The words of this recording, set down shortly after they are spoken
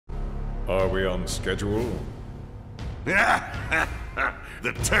Are we on schedule?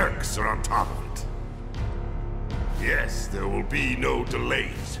 The Turks are on top of it. Yes, there will be no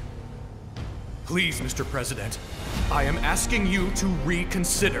delays. Please, Mr. President, I am asking you to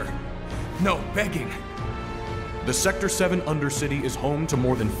reconsider. No, begging. The Sector 7 Undercity is home to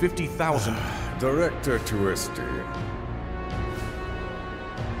more than 50,000... Director Twisty.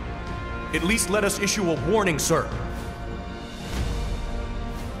 At least let us issue a warning, sir.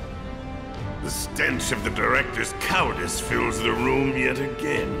 The stench of the Director's cowardice fills the room yet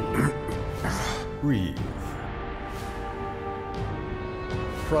again. Breathe.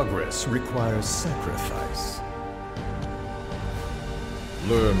 Progress requires sacrifice.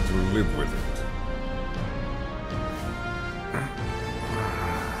 Learn to live with it.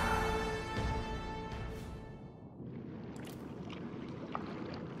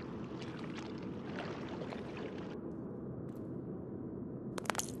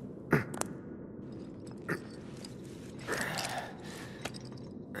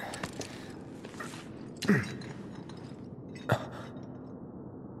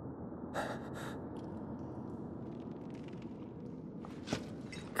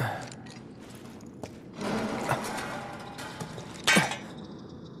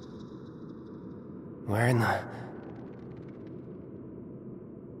 Where in the...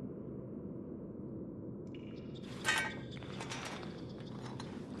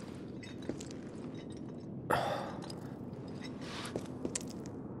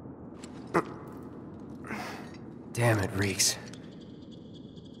 Damn, it reeks.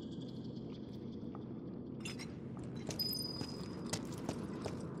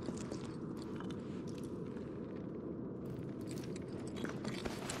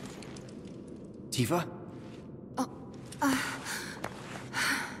 Tifa?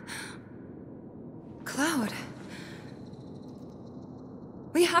 Cloud.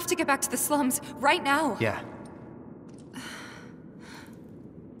 We have to get back to the slums, right now. Yeah.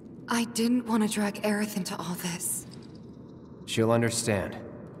 I didn't want to drag Aerith into all this. She'll understand.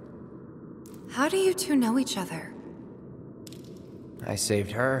 How do you two know each other? I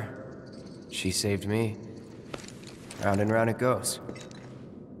saved her. She saved me. Round and round it goes.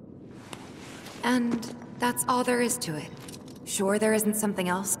 And that's all there is to it. Sure there isn't something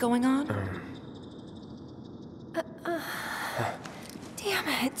else going on? Damn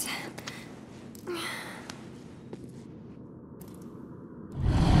it.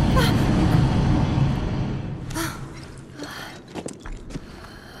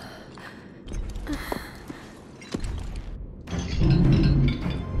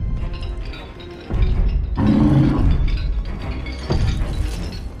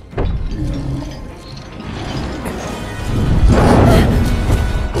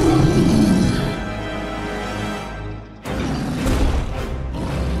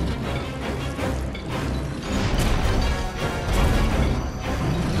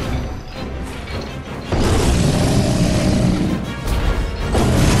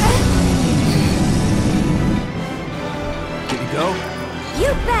 You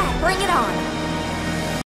bet! Bring it on!